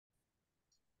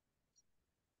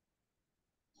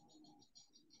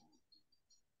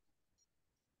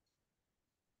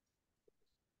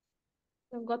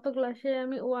গত ক্লাসে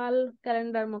আমি ওয়াল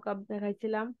ক্যালেন্ডার মকআপ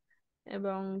দেখাইছিলাম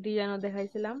এবং ডিজাইনও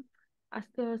দেখাইছিলাম।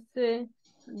 আজকে হচ্ছে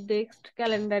ডেস্ক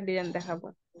ক্যালেন্ডার ডিজাইন দেখাবো,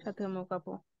 সাথে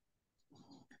মকআপও।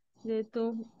 যেহেতু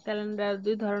ক্যালেন্ডার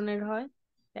দুই ধরনের হয়,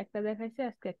 একটা দেখাইছি,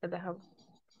 আজকে একটা দেখাবো।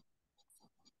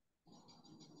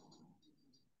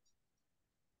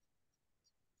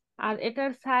 আর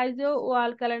এটার সাইজও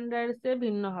ওয়াল ক্যালেন্ডার চেয়ে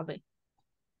ভিন্ন হবে।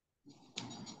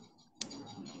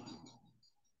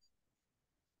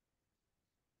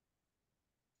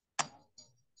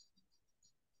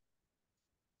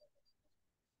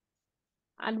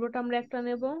 আটবোর্ড আমরা একটা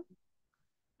নেব।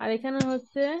 আর এখানে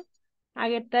হচ্ছে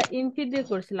আগেরটা ইঞ্চি দিয়ে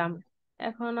করছিলাম,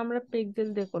 এখন আমরা পিক্সেল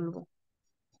দিয়ে করব।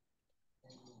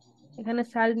 এখানে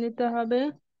সাইজ নিতে হবে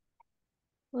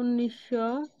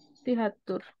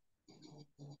 1973,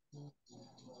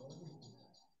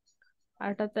 আর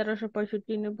এটা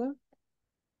 1365 নেব।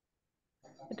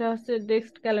 এটা হচ্ছে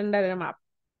ডেস্ক ক্যালেন্ডারের মাপ,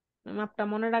 মাপটা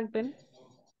মনে রাখবেন।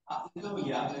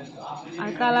 আর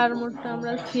কালার মোডটা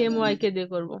আমরা সিএমওয়াই কে দিয়ে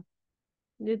করব,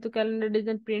 যেহেতু ক্যালেন্ডার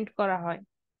ডিজাইন প্রিন্ট করা হয়।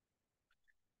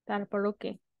 তারপর ওকে।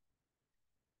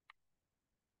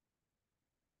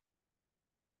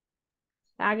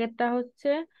 আগেরটা হচ্ছে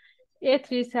A3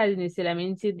 সাইজ নিয়েছিলাম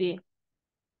ইঞ্চি দিয়ে।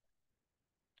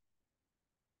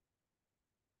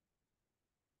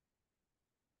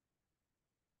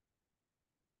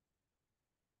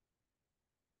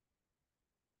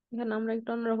 এখানে আমরা একটু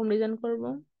অন্যরকম ডিজাইন করব।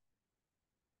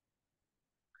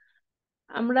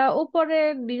 আমরা উপরে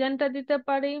ডিজাইনটা দিতে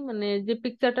পারি, মানে যে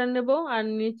পিকচারটা নেব, আর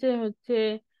নিচে হচ্ছে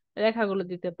রেখাগুলো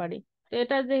দিতে পারি। তো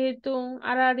এটা যেহেতু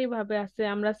আড়াআড়ি ভাবে আছে,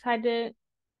 আমরা সাইডে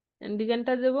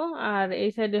ডিজাইনটা দেব, আর এই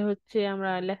সাইডে হচ্ছে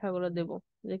আমরা লেখাগুলো দেব,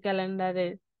 যে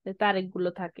ক্যালেন্ডারের যে তারিখগুলো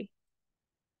থাকে।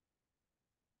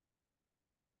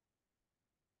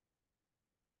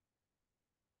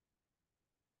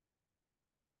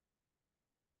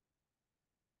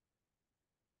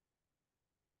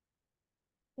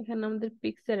 এখানে আমাদের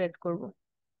পিকচার এড করব।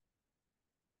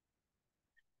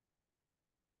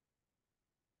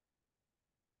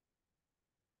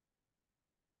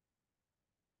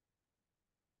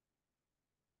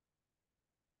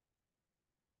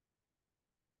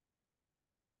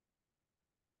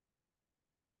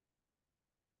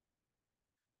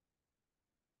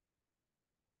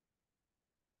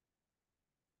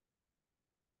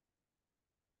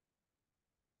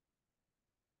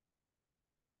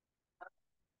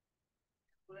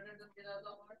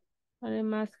 আর এই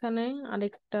মাঝখানে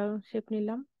আরেকটা শেপ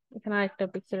নিলাম, এখানে আরেকটা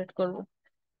পিকচার এড করব।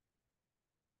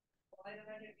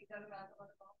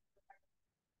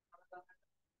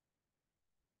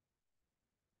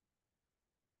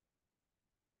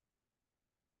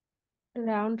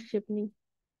 রাউন্ড শেপ নিই।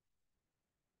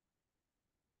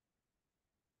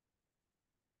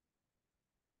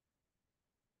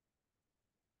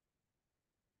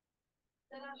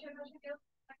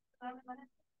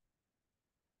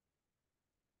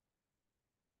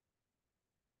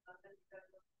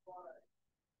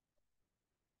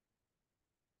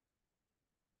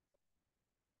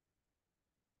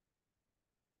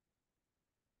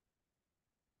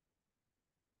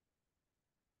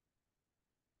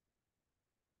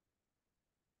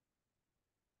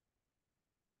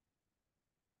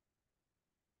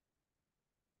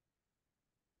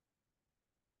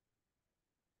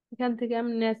 এখান থেকে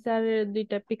আমি নেচারের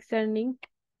দুইটা পিকচার নিই,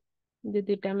 যে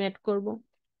দুইটা আমি অ্যাড করব।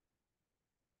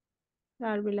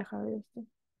 আরবি লেখা হয়ে যাচ্ছে।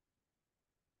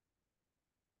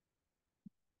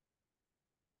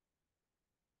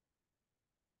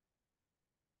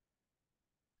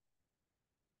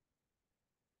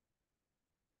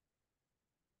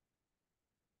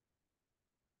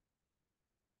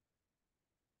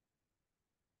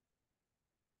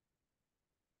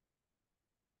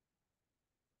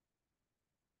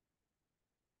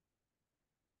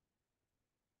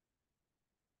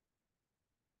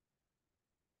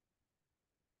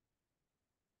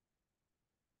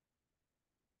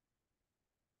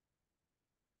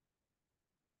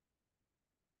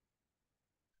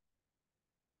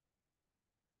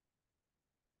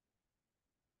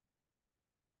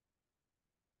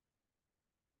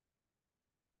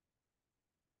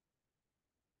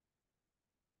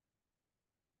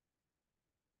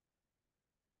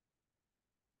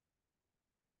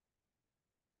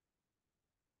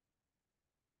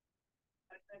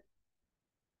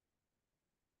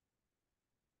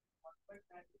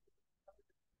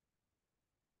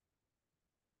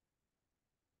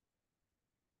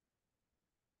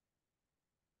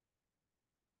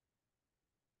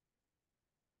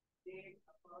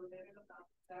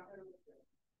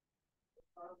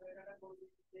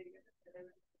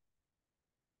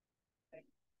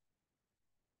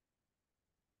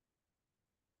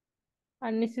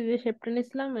 আর নিচে যে শেপটা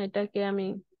নিছিলাম এটাকে আমি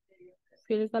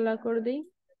ফিল কালার করে দিই,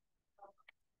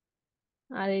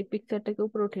 আর এই পিকচারটাকে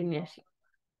উপরে উঠিয়ে নিয়ে আসি।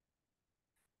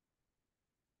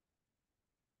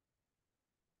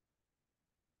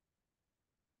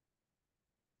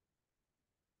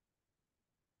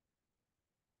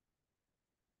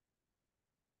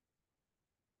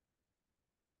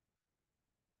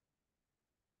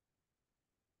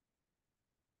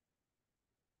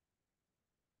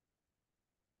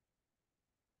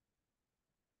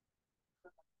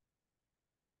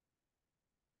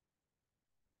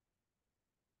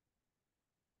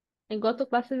 এই গত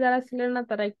ক্লাসে যারা ছিলেন না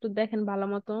তারা একটু দেখেন ভালো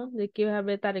মতো যে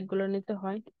কিভাবে তারিখগুলো নিতে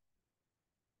হয়।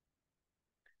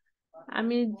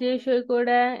 আমি যে সই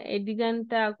করে এই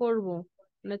ডিজাইনটা করব,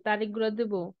 মানে তারিখগুলো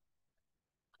দেব,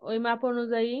 ওই মাপ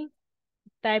অনুযায়ী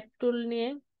টাইপ টুল নিয়ে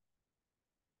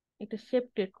একটা শেপ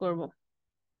ক্রিয়েট করব।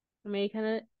 আমি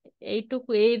এখানে এইটুকু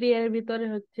এরিয়ার ভিতরে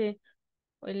হচ্ছে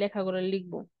ওই লেখাগুলো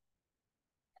লিখবো।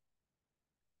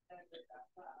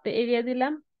 তো এরিয়া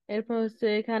দিলাম, এরপর হচ্ছে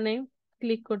এখানে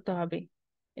ক্লিক করতে হবে।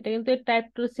 এটা কিন্তু টাইপ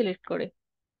টুল সিলেক্ট করে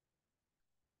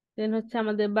দেন হচ্ছে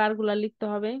আমাদের বার গুলা লিখতে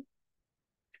হবে।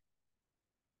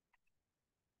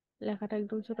 লেখাটা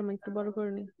একদম ছোট, আমি একটু বড়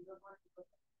করে নিই।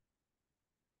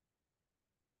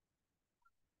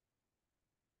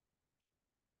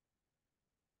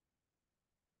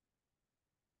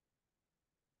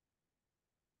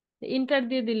 ইন্টার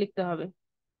দিয়ে দিয়ে লিখতে হবে।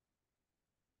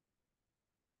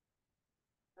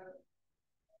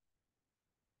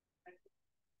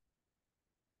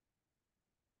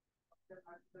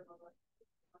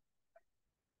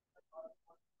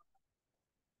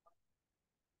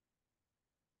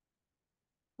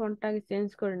 ফন্টটাকে চেঞ্জ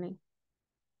করে নিই।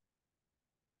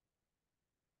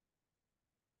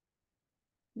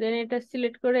 দেন এটা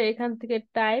সিলেক্ট করে এখান থেকে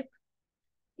টাইপ,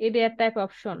 এরিয়া টাইপ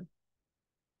অপশন,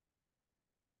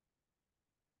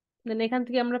 দেন এখান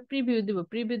থেকে আমরা প্রিভিউ দিব।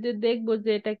 প্রিভিউ দিয়ে দেখবো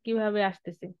যে এটা কিভাবে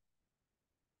আসতেছে।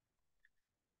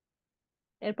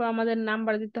 এরপর আমাদের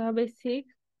নাম্বার দিতে হবে 6,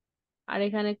 আর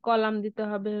এখানে কলাম দিতে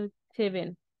হবে 7,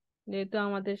 যেহেতু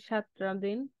আমাদের 7টা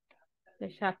দিন,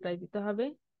 তাই 7টাই দিতে হবে।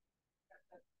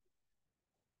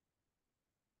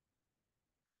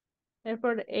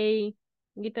 এরপর এই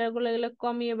গিটার গুলো এগুলো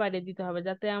কমিয়ে বাড়িয়ে দিতে হবে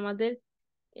যাতে আমাদের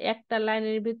একটা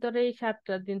লাইনের ভিতরেই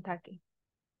 7টা দিন থাকে।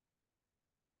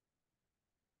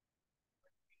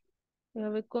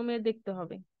 এভাবে কমিয়ে দেখতে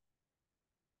হবে।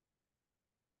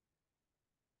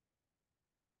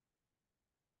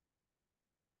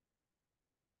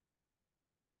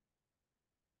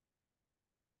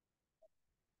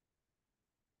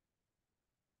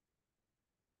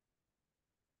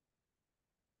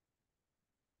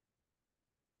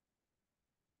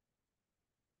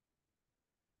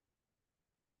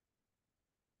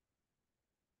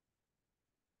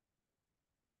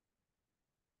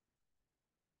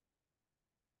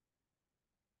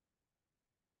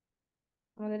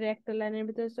 আমাদের একটা লাইনের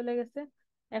ভিতরে চলে গেছে।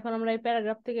 এখন আমরা এই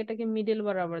প্যারাগ্রাফ থেকে এটাকে মিডল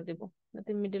বরাবর দেব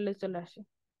যাতে মিডলে চলে আসে।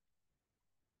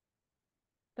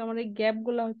 তো আমার এই গ্যাপ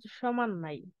গুলা হচ্ছে সমান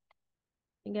নাই,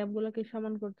 এই গ্যাপ গুলাকে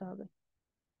সমান করতে হবে।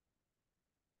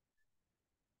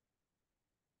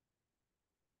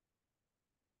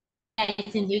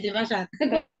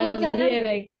 দিয়ে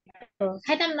রাখ-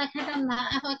 খাইতাম না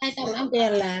এখন খাইতাম না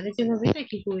বেলা রেখে ভাবে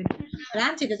কি কই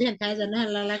রাঁধছি তো যেন খাই জানো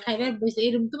হাল্লা খাইবে বসে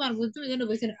এরকম তোমার বলছো যেন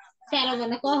বসে না স্যালো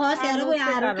বলে কহ সাউন্ড স্যালো বই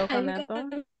হচ্ছে আরো কার খাইবে ওখানে এত?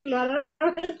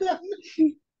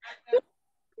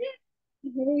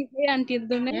 এই আন্টির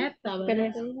জন্য হ্যাঁ তবে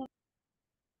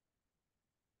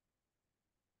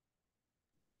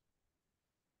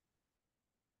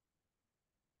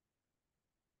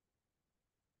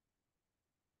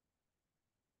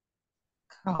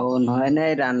খাওন হয়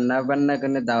নাই, রান্না বান্না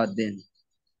করে দাওয়াত দেন।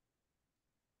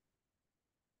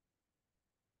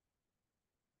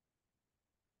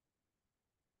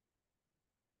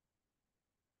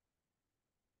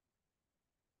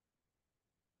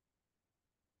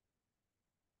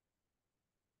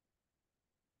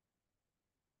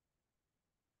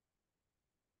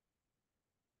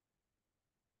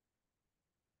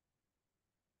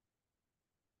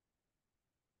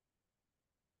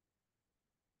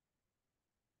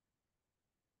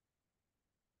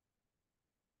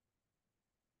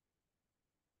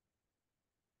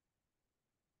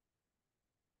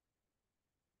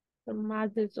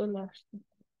 মাঝে চলে আসছে,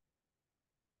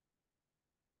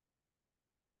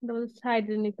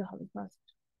 সাইডে নিতে হবে ফার্স্ট।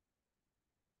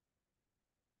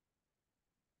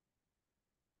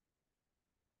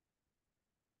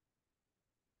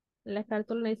 লেখার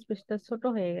তুলনায় স্পেসটা ছোট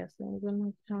হয়ে গেছে, এই জন্য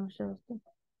হচ্ছে সমস্যা হচ্ছে।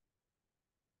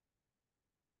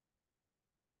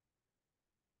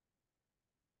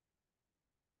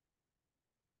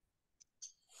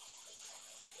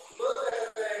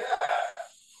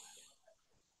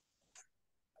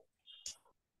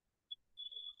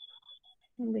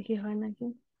 দেখি হয় নাকি।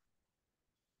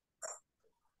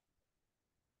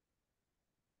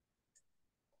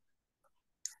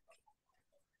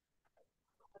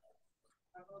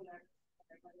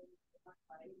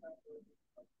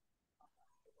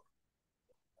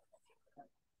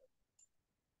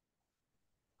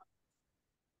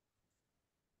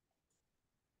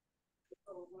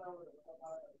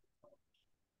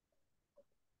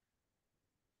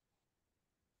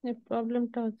 এই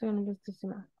প্রবলেমটা হচ্ছে কেন বুঝতেছি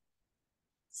না।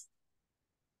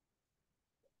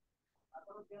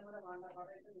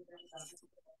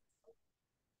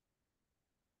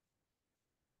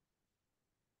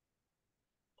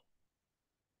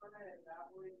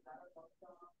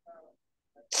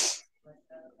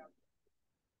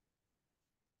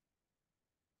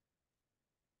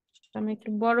 আমি একটু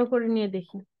বড় করে নিয়ে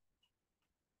দেখি।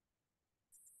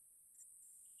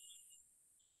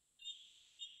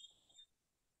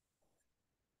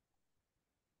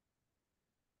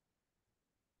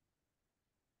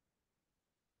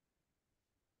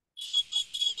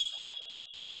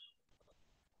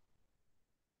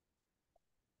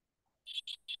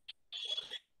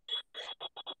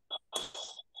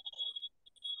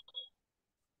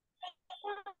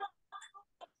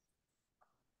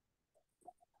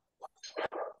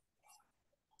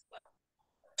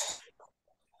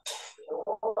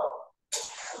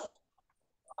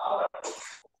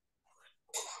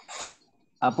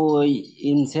 আপু ওই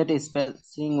ইনসেট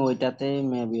স্পেসিং ওইটাতে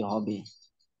মেবি হবে।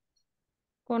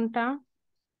 কোনটা?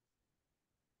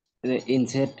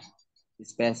 ইনসেট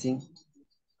স্পেসিং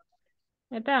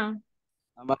এটা?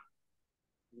 আমার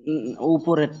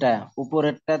উপরেরটা,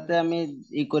 উপরেরটাতে আমি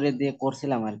ই করে দিয়ে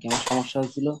করছিলাম আর কি, আমার সমস্যা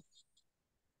হয়েছিল।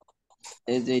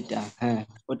 এই যে এটা, হ্যাঁ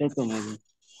ওইটাই তো মেবি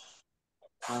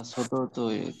ছোট তো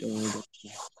এটা হয়ে যাচ্ছে।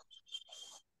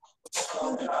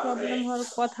 কিন্তু প্রবলেম হওয়ার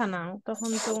কথা না,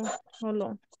 তখন তো হলো।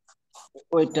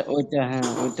 ওইটা ওইটা হ্যাঁ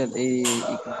ওইটা এই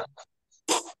ই করে।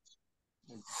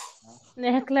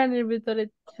 এক লাইনের ভিতরে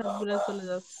সবগুলা চলে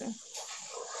যাচ্ছে।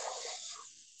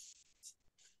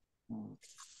 হুম,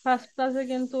 ফার্স্ট ক্লাসে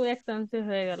কিন্তু এক চান্সে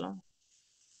হয়ে গেল।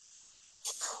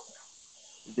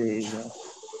 এই যে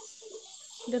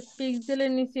এটা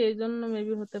পিক্সেলের নিচে, এই জন্য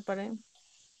মেবি হতে পারে।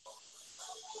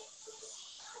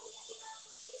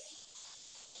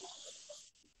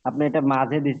 আপনি এটা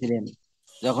মাঝে দিছিলেন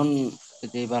যখন,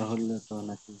 এটা এবার হইলো তো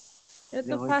নাকি? এটা এটা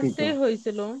তো হয়েছে তো। ফার্স্টেই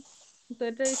হয়েছিল, তো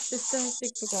এটার স্পেসটা হচ্ছে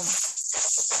একটু কম।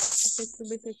 এটা একটু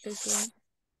বেশি, একটা একটু কম।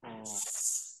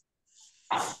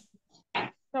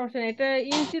 সমস্যা নেই, এটা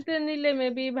ইঞ্চিতে নিলে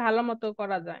মেবি ভালো মতো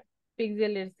করা যায়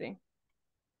পিক্সেলের চেয়ে।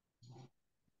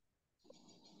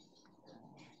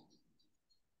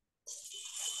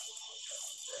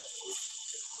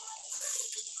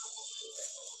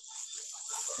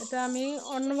 এটা আমি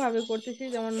অন্যভাবে করতেছি,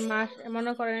 যেমন মাস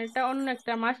মনে করেন এটা অন্য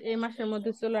একটা মাস, এই মাসের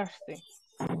মধ্যে চলে আসছে।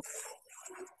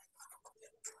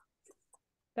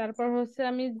 তারপর হচ্ছে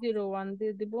আমি 01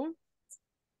 দিয়ে দিব,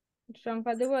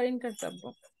 সংখ্যা দেবো আর ইন্টার চাপবো।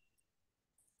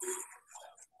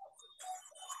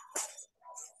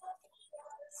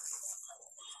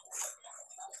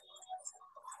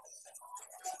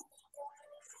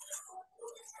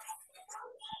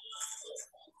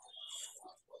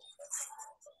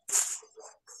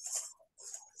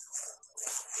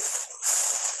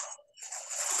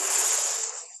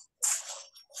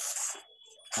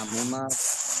 আমি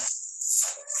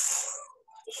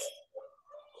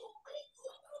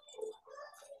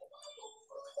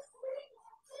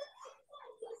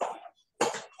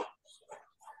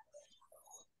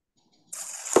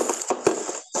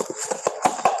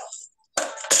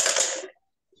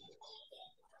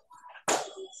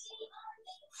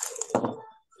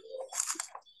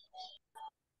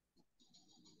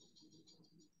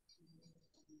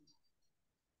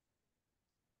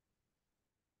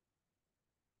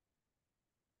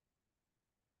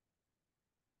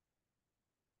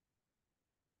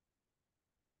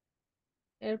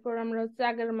এরপর আমরা হচ্ছে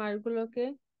আগের মাসগুলোকে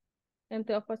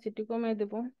এতে অপাসিটি কমিয়ে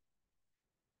দেবো।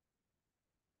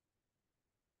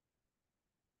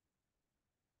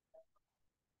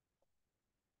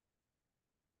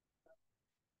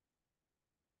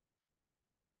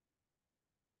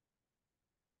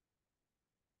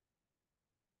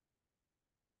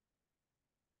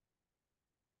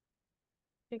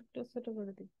 একটু ছোট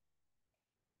করে দিই।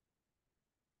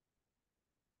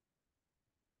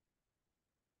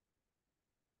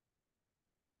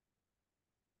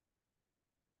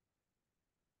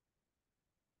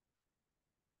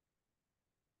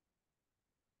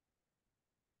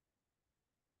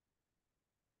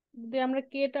 যদি আমরা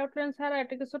কেট আউটলাইন ছাড়া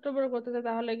এটাকে ছোট বড় করতে চাই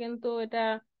তাহলে কিন্তু এটা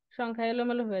সংখ্যা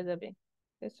এলোমেলো হয়ে যাবে।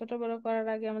 তো ছোট বড় করার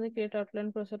আগে আমাদের ক্রিয়েট আউটলাইন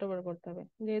করে ছোট বড় করতে হবে,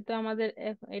 যেহেতু আমাদের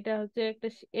এটা হচ্ছে একটা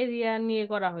এরিয়া নিয়ে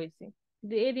করা হয়েছে।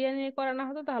 যদি এরিয়া নিয়ে করা না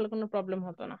হতো তাহলে কোনো প্রবলেম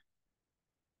হতো না।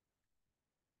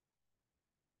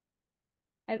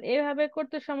 আর এভাবে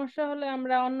করতে সমস্যা হলে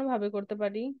আমরা অন্যভাবে করতে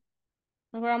পারি।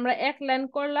 তারপর আমরা এক লাইন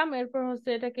করলাম, এরপর হচ্ছে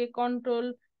এটাকে কন্ট্রোল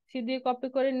সি দিয়ে কপি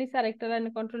করে নিচে আরেকটা লাইনে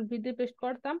কন্ট্রোল ভি দিয়ে পেস্ট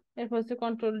করতাম, এরপর হচ্ছে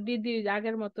কন্ট্রোল ডি দিয়ে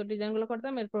আগের মতো ডিজাইন গুলো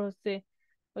করতাম, এরপর হচ্ছে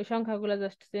ওই সংখ্যাগুলো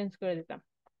জাস্ট চেঞ্জ করে দিতাম।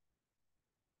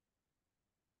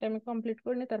 এটা আমি কমপ্লিট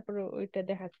করে নি, তারপর ওইটা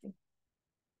দেখাচ্ছি।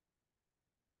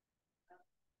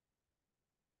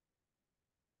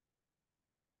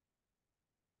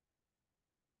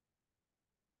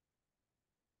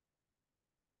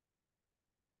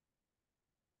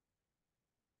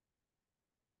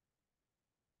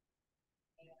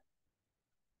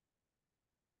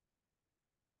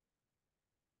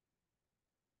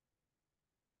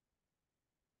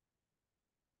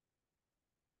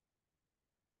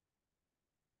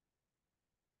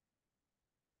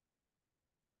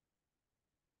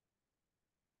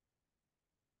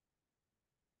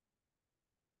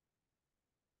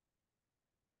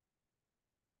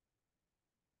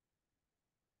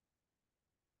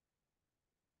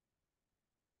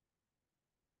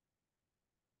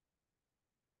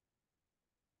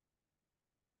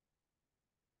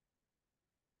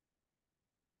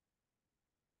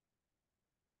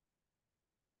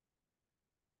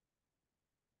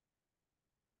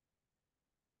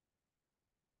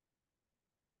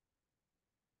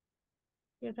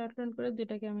 এটা আউটলাইন করে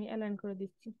দুইটাকে আমি অ্যালাইন করে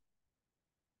দিচ্ছি।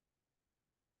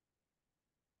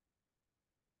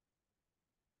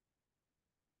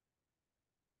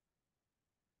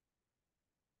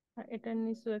 আর এটার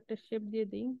নিচেও একটা শেপ দিয়ে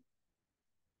দিই।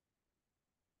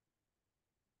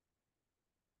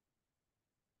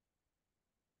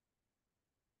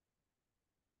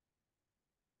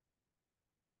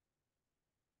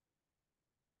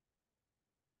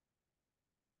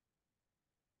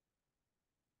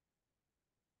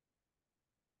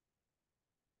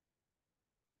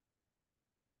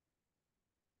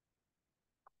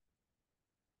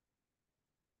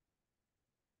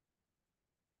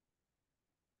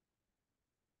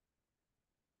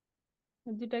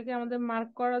 দুইটাকে আমাদের মার্ক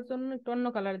করার জন্য একটু অন্য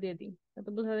কালার দিয়ে দিই, যাতে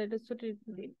বোঝা যায় এটা ছুটির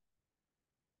দিন।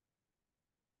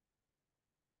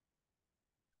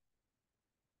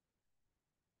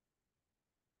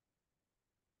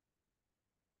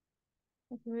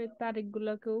 তারিখ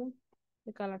গুলাকেও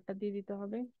কালারটা দিয়ে দিতে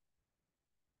হবে।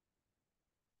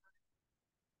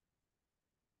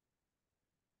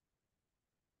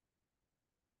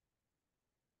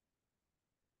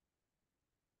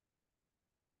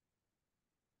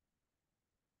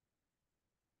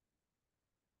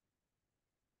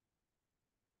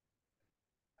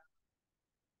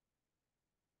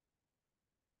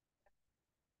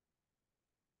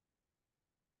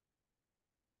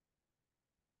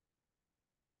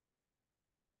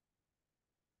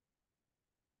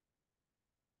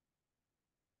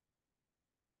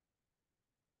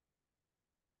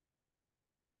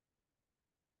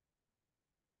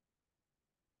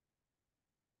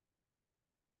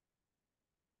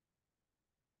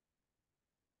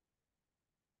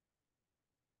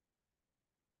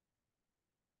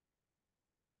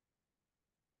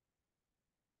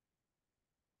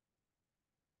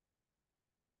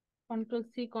 কন্ট্রোল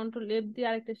সি কন্ট্রোল এফ দিয়ে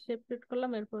আরেকটা শেপ ক্রিয়েট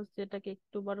করলাম, এরপর হচ্ছে এটাকে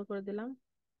একটু বড় করে দিলাম,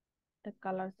 এটা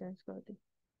কালার চেঞ্জ করে দিই।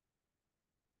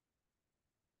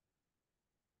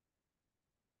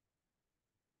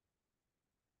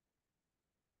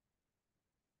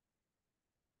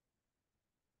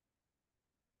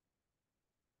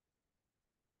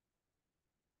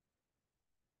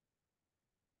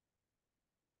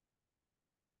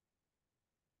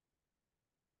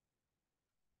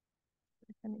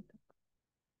 এখানে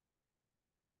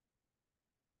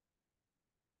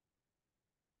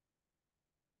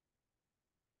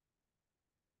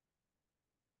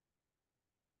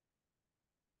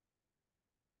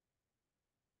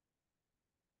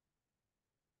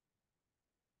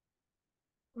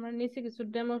আমরা নিচে কিছু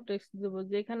ডেমো টেক্সট দেবো,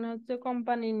 যেখানে হচ্ছে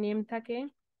কোম্পানির নেম থাকে,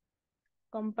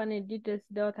 কোম্পানির ডিটেলস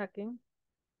দেওয়া থাকে।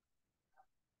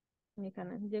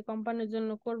 এখানে যে কোম্পানির জন্য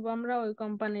করব আমরা ওই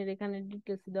কোম্পানির এখানে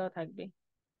ডিটেলস দেওয়া থাকবে,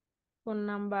 ফোন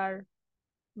নাম্বার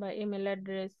বা ইমেল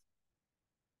অ্যাড্রেস।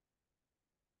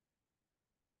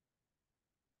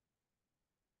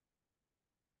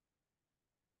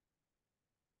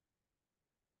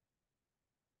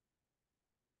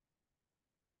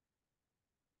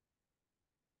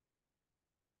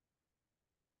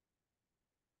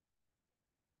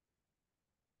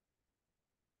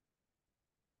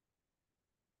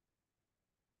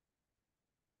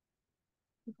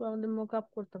 তো আমাদের মুক আপ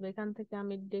করতে হবে, এখান থেকে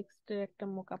আমি ডেস্কের একটা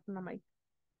মুক আপ নামাই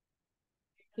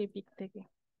সেই পিক থেকে,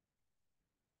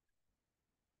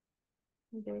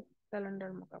 ডেস্ক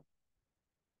ক্যালেন্ডার মুক আপ।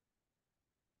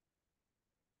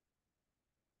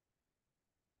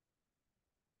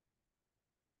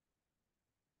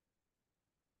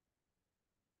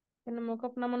 এখানে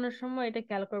মকআপ নামানোর সময় এটা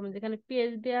খেয়াল করবেন যেখানে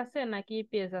পিএইচডি আছে নাকি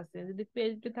পেজ আছে। যদি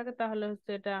পিএইচডি থাকে তাহলে হচ্ছে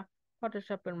এটা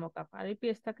ফটোশপের মকআপ, আর এই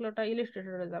পেজ থাকলে ওটা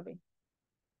ইলাস্ট্রেটরে যাবে।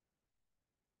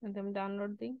 কিন্তু আমি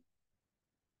ডাউনলোড দিই,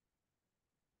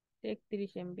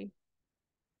 31 MB।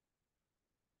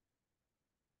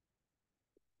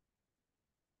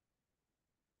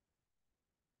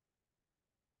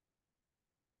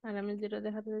 আর আমি যেটা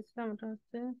দেখাতে চাইছিলাম ওটা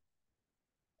হচ্ছে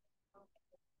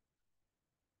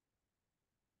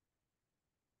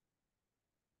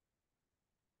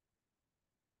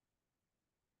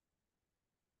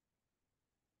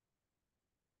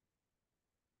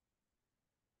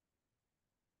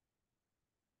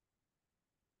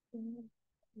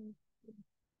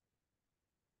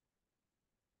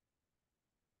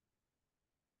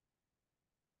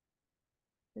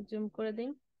জুম করে দিই।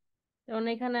 যেমন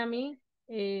এখানে আমি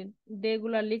এই ডে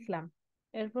গুলা লিখলাম,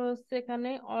 এরপর হচ্ছে এখানে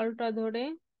অলটা ধরে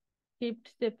শিফট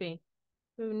চেপে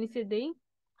নিচে দেই,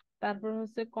 তারপর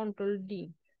হচ্ছে কন্ট্রোল D,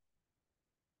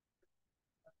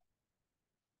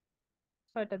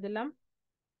 6টা দিলাম।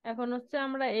 এখন হচ্ছে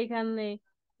আমরা এখানে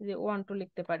যে 1 2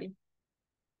 লিখতে পারি,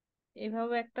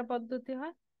 এভাবে একটা পদ্ধতি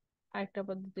হয়। আরেকটা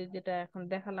পদ্ধতি যেটা এখন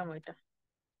দেখালাম ওইটা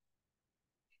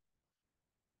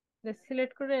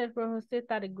সিলেক্ট করে এরপর হচ্ছে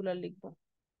তারিখগুলো লিখবো,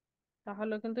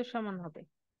 তাহলে কিন্তু সমান হবে।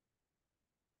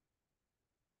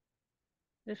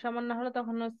 যদি সমান না হলে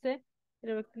তখন হচ্ছে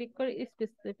এভাবে ক্লিক করে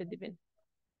স্পেস চেপে দিবেন।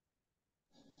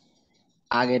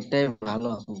 আগেরটাই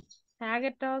ভালো। হ্যাঁ,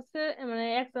 আগেরটা হচ্ছে মানে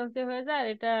এক চান্সে হয়ে যায়, আর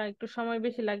এটা একটু সময়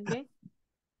বেশি লাগবে।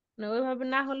 মানে ওইভাবে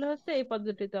না হলে হচ্ছে এই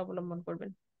পদ্ধতিতে অবলম্বন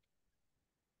করবেন।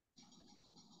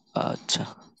 আচ্ছা,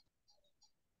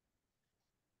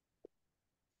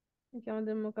 কি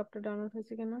আমাদের মোকআপটা ডাউনলোড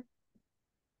হয়েছে কিনা,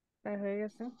 প্রায় হয়ে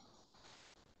গেছে।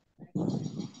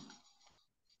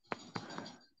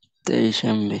 23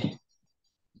 MB।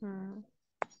 হুম,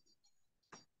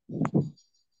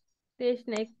 23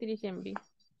 না 31 MB।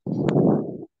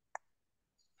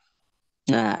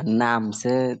 না,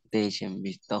 নামছে 23 MB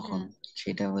তখন, হ্যাঁ,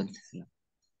 সেটা বলতেছিলাম।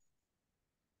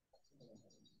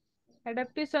 এটা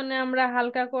পিছনে আমরা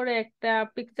হালকা করে একটা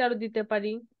পিকচার দিতে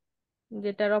পারি,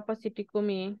 যেটার অপাসিটি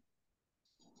কমিয়ে।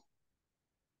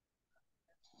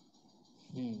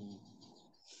 হুম,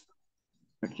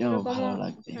 এটাও এরকমও, ভালো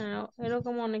লাগবে। হ্যাঁ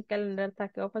এরকম অনেক ক্যালেন্ডার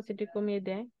থাকে অপাসিটি কমিয়ে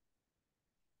দেয়।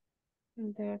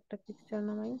 একটা পিকচার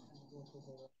নামাই,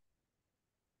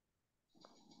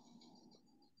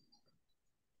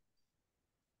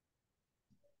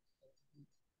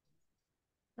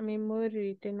 আমি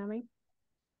ময়ূরীতে নামাই।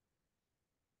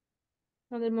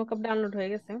 আমাদের মোকআপ ডাউনলোড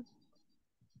হয়ে গেছে।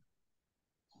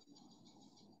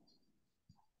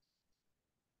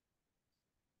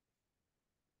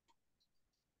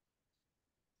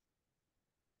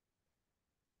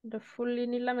 এটা ফুললি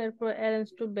নিলাম, এরপর অ্যারেঞ্জ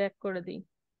টু ব্যাক করে দিই।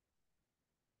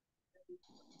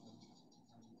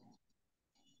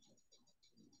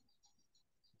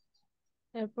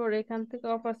 এরপর এখান থেকে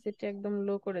অপাসিটি একদম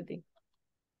লো করে দিই।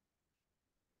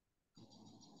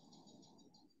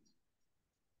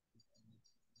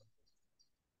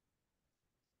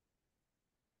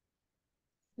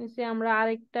 নিচে আমরা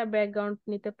আরেকটা ব্যাকগ্রাউন্ড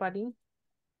নিতে পারি,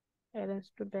 অ্যারেঞ্জ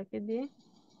টু ব্যাকে দিয়ে।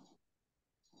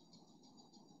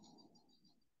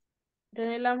 এটা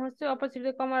নিলাম হচ্ছে অপাসিটি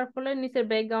কমার ফলে নিচের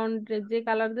ব্যাকগ্রাউন্ডে যে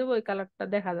কালার দেবো ওই কালারটা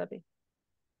দেখা যাবে।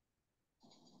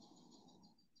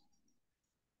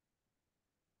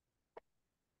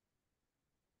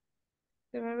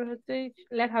 এভাবে হচ্ছে এই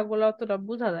লেখাগুলো অতটা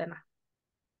বোঝা যায় না।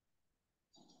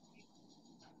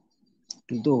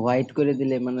 কিন্তু হোয়াইট করে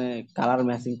দিলে মানে কালার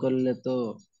ম্যাচিং করলে তো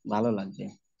ভালো লাগবে।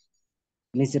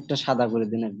 নিচেরটা সাদা করে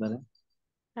দিন একবারে।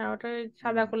 হ্যাঁ, ওটা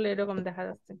সাদা করলে এরকম দেখা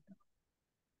যাচ্ছে।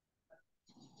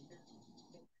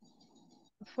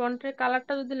 ফন্টের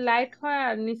কালারটা যদি লাইট হয়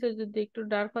আর নিচে যদি একটু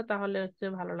ডার্ক হয় তাহলে হচ্ছে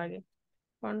ভালো লাগে।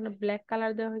 ফন্টে ব্ল্যাক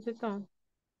কালার দেওয়া হয়েছে তো।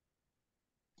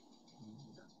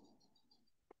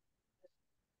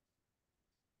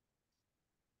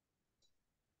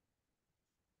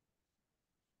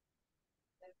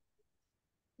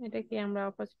 এটা কি আমরা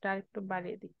অপারেশনটা আরেকটু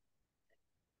বাড়িয়ে দিই,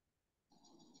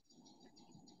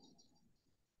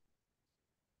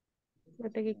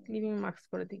 এটাকে ক্লিপিং মার্কস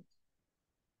করে দিই।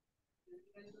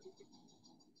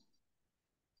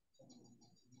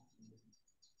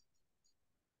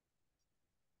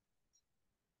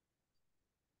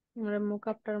 আমরা মুক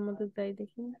আপটার মধ্যে যাই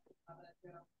দেখি।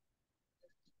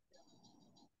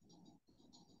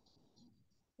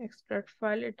 এক্সট্রাক্ট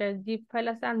ফাইল, এটা জিপ ফাইল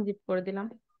আছে, আনজিপ করে দিলাম।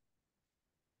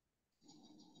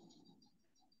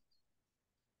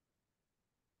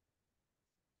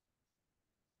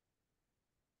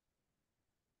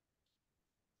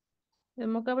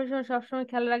 মোকাবের সময় সবসময়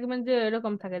খেয়াল রাখবেন যে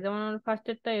এরকম থাকে, যেমন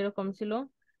ফার্স্টেরটা এরকম ছিল,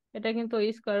 এটা কিন্তু ওই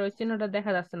স্কোয়ার ওই চিহ্নটা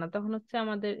দেখা যাচ্ছে না, তখন হচ্ছে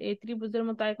আমাদের এই ত্রিভুজের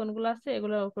মতো আইকন গুলো আছে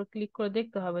এগুলোর উপর ক্লিক করে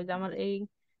দেখতে হবে যে আমার এই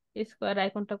স্কোয়ার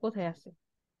আইকনটা কোথায় আছে,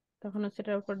 তখন হচ্ছে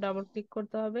এটার উপর ডাবল ক্লিক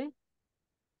করতে হবে।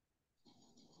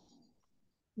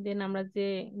 দেন আমরা যে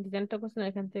ডিজাইনটা করছিলাম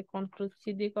এখান থেকে কন্ট্রোল সি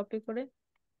দিয়ে কপি করে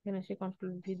এখানে সে কন্ট্রোল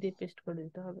ভি দিয়ে পেস্ট করে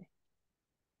দিতে হবে।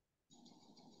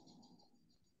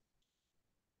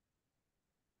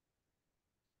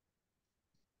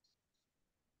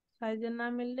 সাইজে না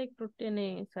মিললে একটু টেনে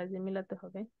সাইজে মিলাতে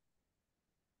হবে।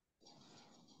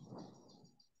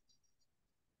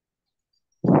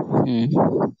 হুম।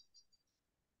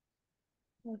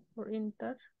 তারপর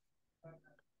এন্টার।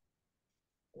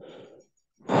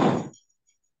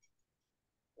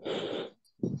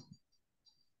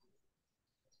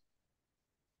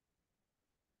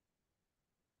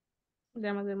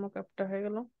 আমাদের মোকআপটা হয়ে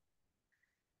গেল।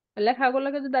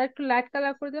 লেখাগুলোকে যদি আরেকটু লাইট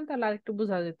কালার করে দেন তাহলে আরেকটু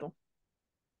বোঝা যেত,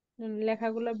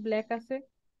 লেখাগুলো ব্ল্যাক আছে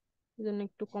এই জন্য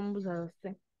একটু কম বোঝা যাচ্ছে।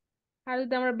 আর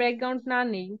যদি আমরা ব্যাকগ্রাউন্ড না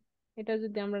নেই, এটা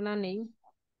যদি আমরা না নেই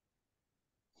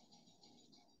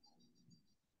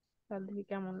তাহলে দেখি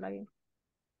কেমন লাগে।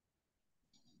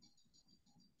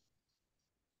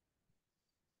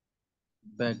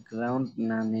 ব্যাকগ্রাউন্ড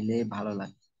না নিলে ভালো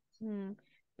লাগে। হুম,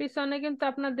 পিছনে কিন্তু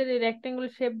আপনাদের এই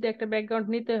রেক্টেঙ্গুলার শেপ দিয়ে একটা ব্যাকগ্রাউন্ড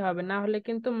নিতে হবে, না হলে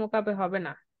কিন্তু মোকাপে হবে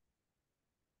না।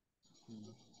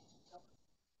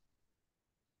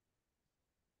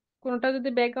 কোনটা যদি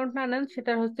ব্যাকগ্রাউন্ড না নেন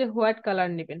সেটা হচ্ছে হোয়াইট কালার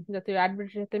নেবেন যাতে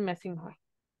অ্যাডভার্টাইজের সাথে ম্যাচিং হয়।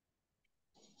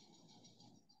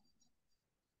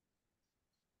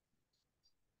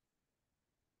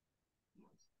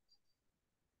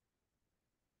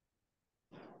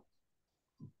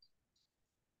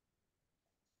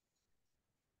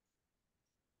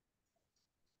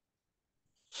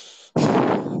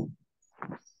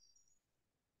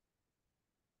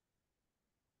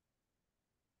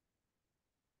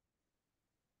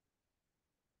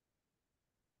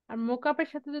 আর মোকআপের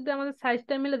সাথে যদি আমাদের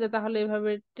সাইজটা মিলে যায় তাহলে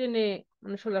এভাবে টেনে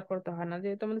মানে সোজা করতে হয় না,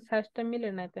 যেহেতু আমাদের সাইজটা মিলে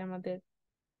না তাই আমাদের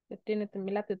টেনে তো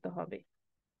মিলাতে তো হবে।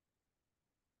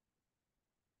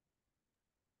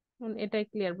 এটাই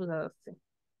ক্লিয়ার বোঝা যাচ্ছে।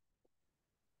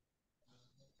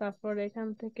 তারপর এখান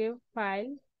থেকে file,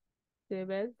 save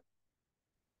age,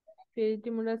 PhD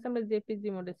mode আছে, আমরা জেপিজি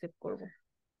মোডে সেভ করব।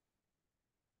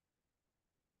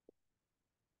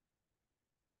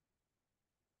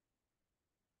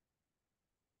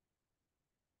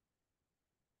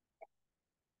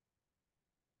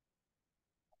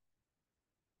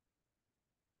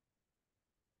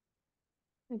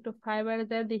 একটু ফাইবারে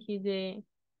যা দেখি যে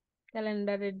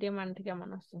ক্যালেন্ডারের ডিমান্ড কেমন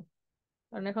আছে,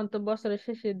 কারণ এখন তো বছরের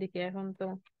শেষের দিকে, এখন তো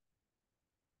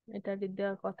এটা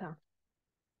দেওয়ার কথা।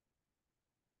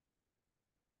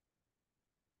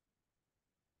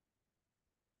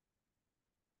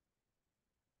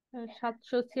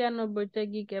 796টা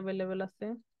গিগ অ্যাভেলেবেল আছে।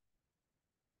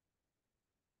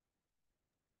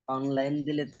 অনলাইন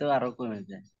দিলে তো আরো কমে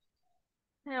যায়।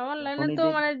 হ্যাঁ, অনলাইনে তখনই তো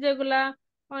দেখ। মানে যেগুলা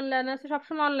অনলাইন আছে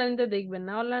সবসময় অনলাইনে দেখবেন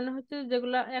না, অনলাইনে হচ্ছে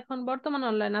যেগুলা এখন বর্তমান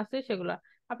অনলাইন আছে সেগুলা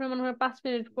আপনি মনে হয় 5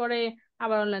 মিনিট পরে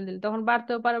আবার অনলাইন দিলে তখন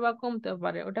বাড়তেও পারে বা কমতেও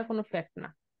পারে, ওটা কোনো ফ্যাক্ট না,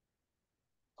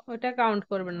 ওটা কাউন্ট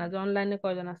করবেন না যে অনলাইনে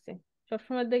কয়জন আছে।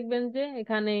 সবসময় দেখবেন যে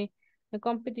এখানে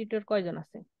কম্পিটিটর কয়জন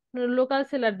আছে, লোকাল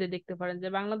সেলার দিয়ে দেখতে পারেন যে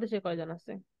বাংলাদেশে কয়জন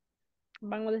আছে।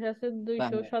 বাংলাদেশে আছে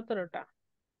 217টা,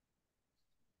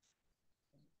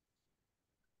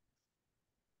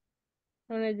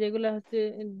 মানে যেগুলা হচ্ছে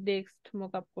ডেস্ক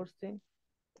মকআপ করছে,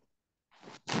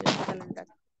 ডেস্ক ক্যালেন্ডার।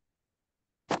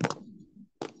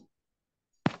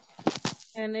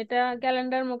 এটা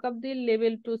ক্যালেন্ডার মকআপ দিয়ে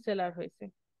লেভেল 2 সেলার হয়েছে।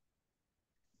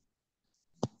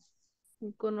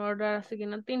 কোন অর্ডার আছে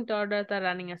কিনা, 3টা অর্ডার তার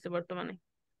রানিং আছে বর্তমানে।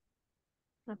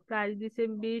 প্রাইস দিছে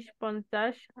 20,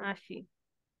 50, 80।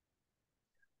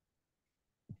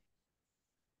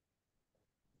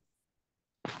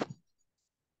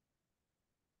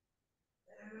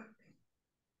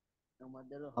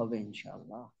 তোমাদেরও হবে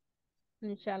ইনশাআল্লাহ।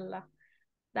 ইনশাল্লাহ।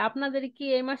 তা আপনাদের কি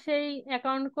এই মাসেই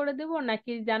অ্যাকাউন্ট করে দেব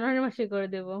নাকি জানুয়ারি মাসে করে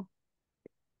দেব,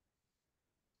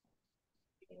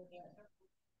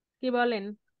 কি বলেন?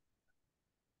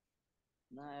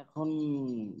 না এখন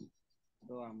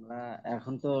তো আমরা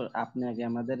এখন তো আপনি আগে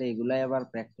আমাদের এগুলাই আবার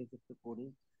প্র্যাকটিস একটু করি।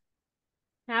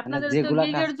 হ্যাঁ, মানে আপনাদের তো যেগুলা কাজ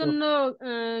গিগের জন্য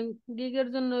গিগের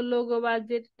জন্য লোগো বা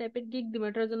যে টাইপের গিগ দিব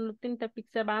এটার জন্য 3টা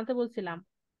পিকচার বানাতে বলছিলাম,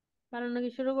 বানানো কি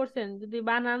শুরু করছেন? যদি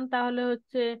বানান তাহলে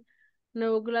হচ্ছে মানে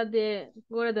ওগুলা দিয়ে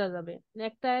করে দেওয়া যাবে।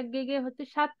 একটা গিগে হচ্ছে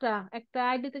 7টা, একটা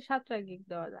আইডিতে 7টা গিগ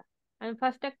দেওয়া যায়। আমি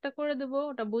ফার্স্ট একটা করে দেবো,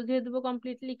 ওটা বুঝিয়ে দেবো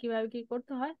কমপ্লিটলি কিভাবে কি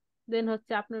করতে হয়। দেন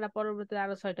হচ্ছে আপনারা পরবর্তীতে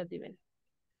আরো 6টা দিবেন।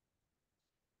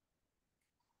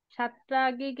 7টা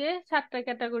গিগে 7টা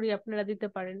ক্যাটাগরি আপনারা দিতে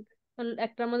পারেন।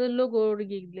 একটার মধ্যে লোগোর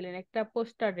গিগ দিলেন, একটা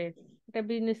পোস্টারের, একটা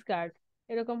বিজনেস কার্ড,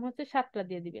 এরকম হচ্ছে 7টা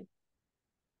দিয়ে দিবেন।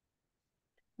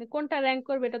 মানে কোনটা র্যাঙ্ক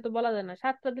করবে এটা তো বলা যায় না,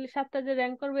 7টা দিলে 7টা যে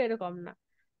র্যাঙ্ক করবে এরকম না।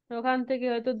 ওখান থেকে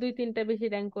হয়তো 2-3টা বেশি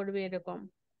র্যাঙ্ক করবে এরকম।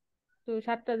 তো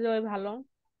 7টা দেওয়াই ভালো।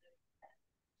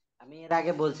 আমি এর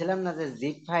আগে বলছিলাম না যে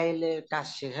জিপ ফাইলের কাজ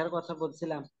শেখার কথা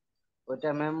বলছিলাম, ওইটা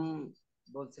ম্যাম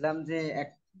বলছিলাম যে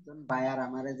একজন বায়ার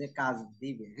আমারে যে কাজ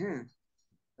দিবে, হ্যাঁ,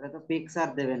 ওরা তো পিকচার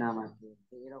দেবে না আমাকে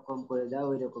যে এরকম করে দাও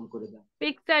ওইরকম করে দাও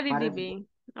পিকচারই আমারে। দিবে,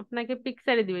 আপনাকে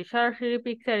পিকচারই দিবে, সরাসরি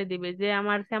পিকচারই দিবে যে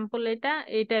আমার স্যাম্পল এটা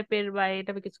এই টাইপের বা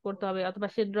এটা কিছু করতে হবে, অথবা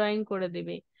সে ড্রয়িং করে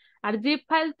দিবে। আর জিপ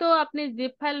ফাইল তো আপনি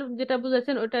জিপ ফাইল যেটা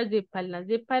বুঝেছেন ওটা জিপ ফাইল না।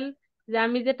 জিপ ফাইল যে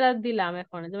আমি যেটা দিলাম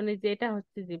এখন, যেমন এই যে এটা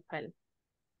হচ্ছে জিপ ফাইল,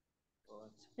 ও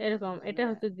আচ্ছা, এরকম এটা তাহলে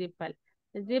হচ্ছে zip file.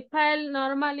 Zip file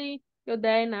normally কেউ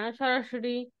দেয় না,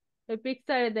 সরাসরি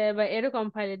পিকচারে দেয় বা এরকম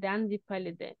ফাইলে দেয়, আনজিপ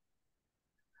ফাইলে দেয়।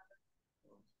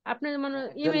 আপনি মানে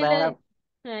একজন ইমেলে, ভাইয়ারা।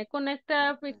 হ্যাঁ কোন একটা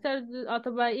হ্যাঁ, হ্যাঁ, পিকচার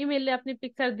অথবা ইমেলে আপনি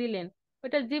পিকচার দিলেন,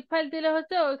 ওটা জিপ ফাইল দিলে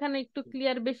হচ্ছে ওখানে একটু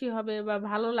ক্লিয়ার বেশি হবে বা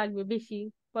ভালো লাগবে বেশি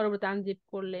পরবর্তী আনজিপ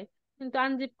করলে। কিন্তু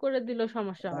আনজিপ করে দিলেও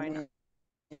সমস্যা তাহলে হয় আমি না।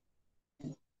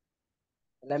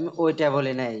 তাহলে আমি ওইটা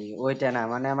বলি নাই, ওইটা না,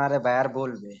 মানে আমার বায়ার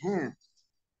বলবে, হ্যাঁ,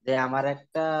 যে আমার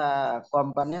একটা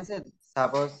কোম্পানি আছে,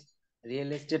 সাপোজ রিয়েল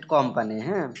এস্টেট কোম্পানি,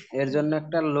 হ্যাঁ, এর হুম। জন্য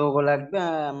একটা লোগো লাগবে,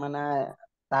 মানে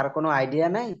তার কোনো আইডিয়া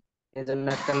নাই, এর জন্য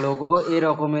একটা লোগো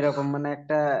এরকম এরকম মানে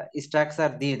একটা স্ট্রাকচার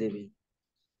দিয়ে দেবে,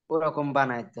 ওরকম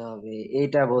বানাইতে হবে।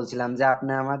 এইটা বলছিলাম যে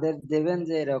আপনি আমাদের দেবেন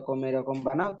যে এরকম এরকম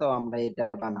বানাও, তো আমরা এটা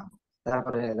বানাবো,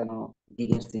 তারপরে যেন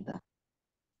ডিটেলস দিতা।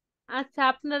 আচ্ছা,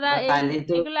 আপনারা আমরা এই চাইলেই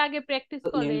তো এগুলো আগে প্র্যাকটিস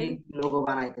করেন। ইউনিক লোগো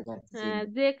বানাইতে পারতেছি হ্যাঁ, না।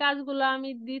 যে কাজগুলো আমি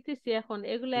দিতেছি এখন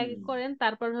এগুলো আগে হুম। করেন,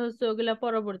 তারপর হচ্ছে ওগুলা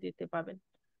পরবর্তীতে পাবেন।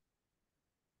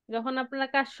 যখন আপনারা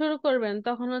কাজ শুরু করবেন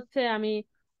তখন হচ্ছে আমি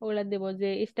ওগুলা দেবো, যে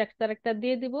স্ট্রাকচার একটা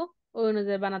দিয়ে দিব, ওই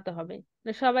অনুযায়ী বানাতে হবে।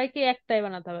 মানে সবাইকে একটাই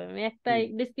বানাতে হবে, আমি একটাই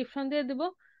হুম। ডিসক্রিপশন দিয়ে দিব।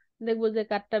 দেখবো যে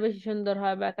কারটা বেশি সুন্দর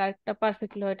হয় বা কারটা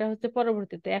পারফেক্টলি হয়, এটা হচ্ছে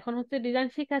পরবর্তীতে। এখন হচ্ছে ডিজাইন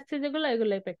শিখাচ্ছে যেগুলো,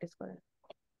 এগুলাই প্র্যাকটিস করেন।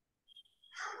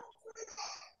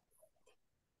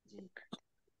 জি।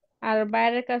 আর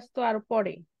বাইরের কাজ তো আর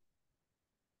পরে।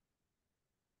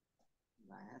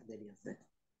 ভাই, আর দেরি আছে,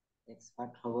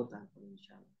 এক্সপার্ট হবো তারপর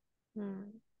ইনশাআল্লাহ। হুম।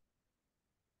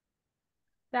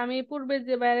 তা আমি পূর্বে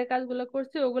যে বাইরের কাজগুলো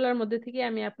করছি ওগুলোর মধ্যে থেকে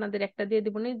আমি আপনাদের একটা দিয়ে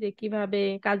দিব না, যে কিভাবে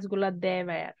কাজগুলা দেয়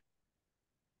বায়ার।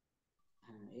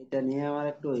 হ্যাঁ, এটা নিয়ে আমার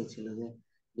একটু ওই ছিল যে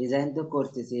ডিজাইন তো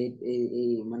করতেছি, এই এই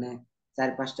এই মানে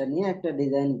 4-5টা নিয়ে একটা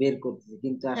ডিজাইন বের করতেছি,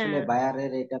 কিন্তু আসলে হ্যাঁ,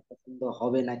 বায়ারের এটা পছন্দ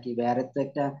হবে নাকি, বায়ারের তো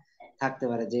একটা থাকতে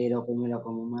পারে যে এরকম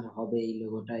এরকম আমার হবে, এই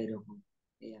লোগোটা এরকম,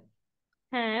 এই আর কি।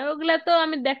 হ্যাঁ ওগুলা তো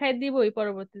আমি দেখাই দিবই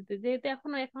পরবর্তীতে, যেহেতু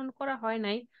এখন করা হয়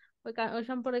নাই, ওই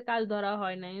সম্পর্কে কাজ ধরা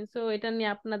হয় নাই, সো এটা নিয়ে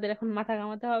আপনাদের এখন মাথা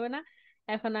ঘামাতে হবে না।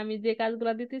 এখন আমি যে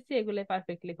কাজগুলা দিতেছি এগুলো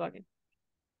পারফেক্টলি করেন।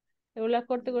 এগুলা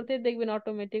করতে জি। করতে দেখবেন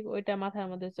অটোমেটিক ওইটা মাথার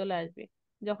মধ্যে চলে আসবে।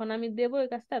 যখন আমি দেবো ওই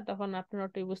কাজটা তখন আপনি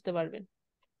অটোই বুঝতে পারবেন।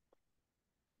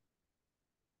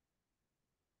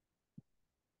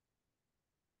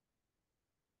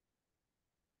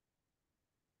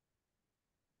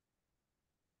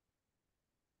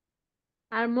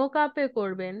 আর মোক আপে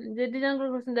করবেন, যে ডিজাইন গুলো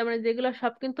করছেন, যেমন যেগুলো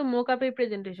সব কিন্তু মোক আপে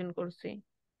প্রেজেন্টেশন করছি।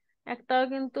 একটাও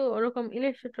কিন্তু ওরকম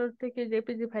ইলাস্ট্রেটর থেকে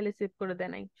জেপিজি ফাইলে সেভ করে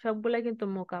দেয় নাই, সবগুলা কিন্তু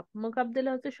মোকআপ। মোকআপ দিলে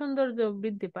হচ্ছে সৌন্দর্য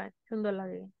বৃদ্ধি পায়, সুন্দর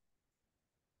লাগে।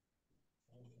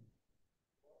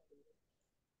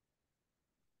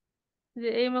 যে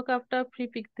এই মোকআপটা ফ্রি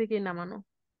পিক থেকে নামানো,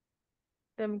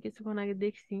 এটা আমি কিছুক্ষণ আগে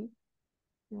দেখছি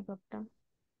মোকআপটা।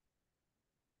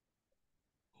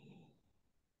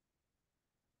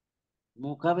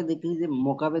 মোকাবে দেখি যে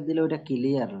মোকাবে দিলে ওটা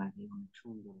ক্লিয়ার লাগে, অনেক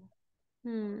সুন্দর লাগে।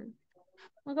 হুম।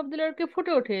 মোকআপ দিলে আর কি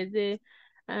ফুটে ওঠে যে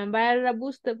বায়াররা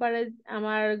বুঝতে পারে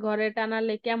আমার ঘরে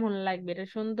টানালে কেমন লাগবে, এটা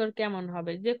সুন্দর কেমন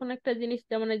হবে। যে কোনো একটা জিনিস,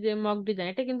 যেমন এই যে মগ ডিজাইন,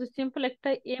 এটা কিন্তু সিম্পল একটা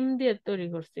এম দিয়ে তৈরি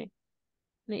করছে,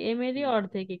 মানে এম এরই হুম।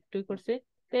 অর্ধেক একটু করছে।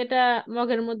 তো এটা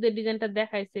মগের মধ্যে ডিজাইনটা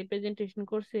দেখাইছে, প্রেজেন্টেশন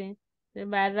করছে, যে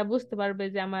বাইরেরা বুঝতে পারবে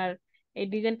যে আমার এই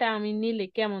ডিজাইনটা আমি নিলে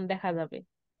কেমন দেখা যাবে।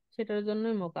 সেটার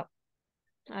জন্যই মোকআপ,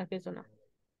 আর কিছু না।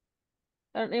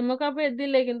 কারণ এই মোকআপে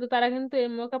দিলে কিন্তু তারা কিন্তু এই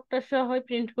মোকআপটা সহ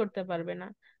প্রিন্ট করতে পারবে না।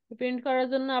 প্রিন্ট করার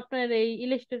জন্য আপনার এই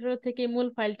ইলাস্ট্রেটর থেকে মূল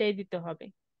ফাইলটাই দিতে হবে।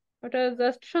 ওটা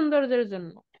জাস্ট সৌন্দর্যের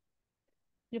জন্য,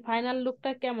 যে ফাইনাল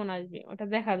লুকটা কেমন আসবে ওটা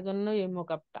দেখার জন্যই এই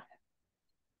মোকআপটা।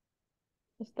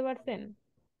 বুঝতে পারছেন?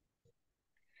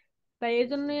 তাই এই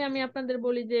জন্যই আমি আপনাদের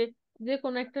বলি যে যে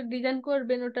কোনো একটা ডিজাইন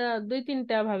করবেন ওটা দুই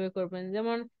তিনটা ভাবে করবেন।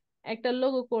 যেমন একটা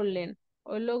লোগো করলেন,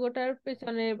 ওই লোগোটার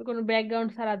পেছনে কোনো ব্যাকগ্রাউন্ড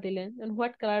ছাড়া দিলেন, যেমন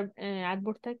হোয়াইট কালার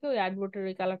আর্টবোর্ড থাকে ওই আর্টবোর্ডের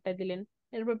ওই কালারটা দিলেন,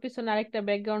 এরপর পিছনে আরেকটা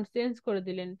ব্যাকগ্রাউন্ড চেঞ্জ করে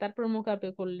দিলেন, তারপর মোকআপে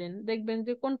করলেন, দেখবেন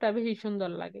যে কোনটা বেশি সুন্দর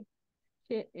লাগে।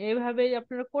 সে এভাবেই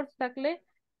আপনারা করতে থাকলে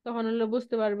তখন হলো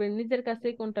বুঝতে পারবেন নিজের কাছে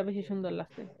কোনটা বেশি সুন্দর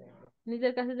লাগছে।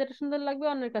 নিজের কাছে যেটা সুন্দর লাগবে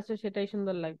অন্যের কাছে সেটাই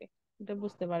সুন্দর লাগবে, এটা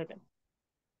বুঝতে পারবেন।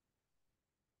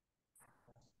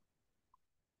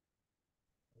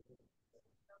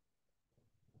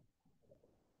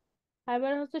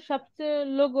 এবার হচ্ছে সবচেয়ে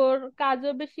লোগোর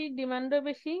কাজও বেশি, ডিমান্ডও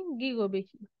বেশি, গিগও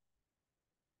বেশি।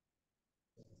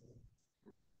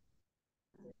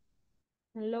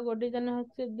 লোগো ডিজাইন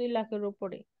হচ্ছে 2 লাখের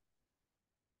উপরে,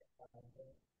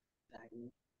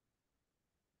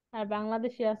 আর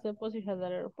বাংলাদেশে আছে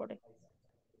 25,000-এর উপরে।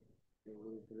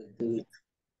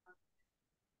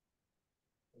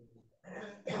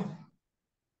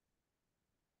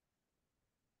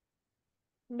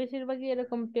 বেশিরভাগই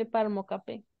এরকম পেপার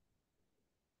মোকাপে।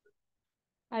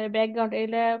 আর ব্যাকগ্রাউন্ড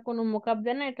এটা কোনো মোকআপ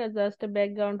দেয় না, এটা জাস্ট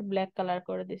ব্যাকগ্রাউন্ড ব্ল্যাক কালার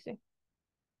করে দিছে।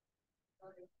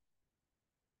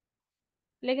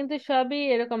 এগুলা কিন্তু সবই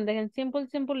এরকম দেখেন সিম্পল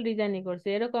সিম্পল ডিজাইনই করছে,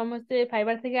 এরকম হচ্ছে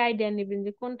ফাইবার থেকে আইডিয়া নিবেন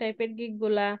যে কোন টাইপের গিগ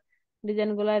গুলা ডিজাইন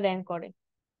গুলা র্যাঙ্ক করে।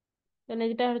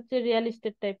 যেটা হচ্ছে রিয়েল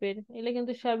এস্টেট টাইপের, এগুলো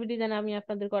কিন্তু সবই ডিজাইন আমি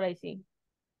আপনাদের করাইছি।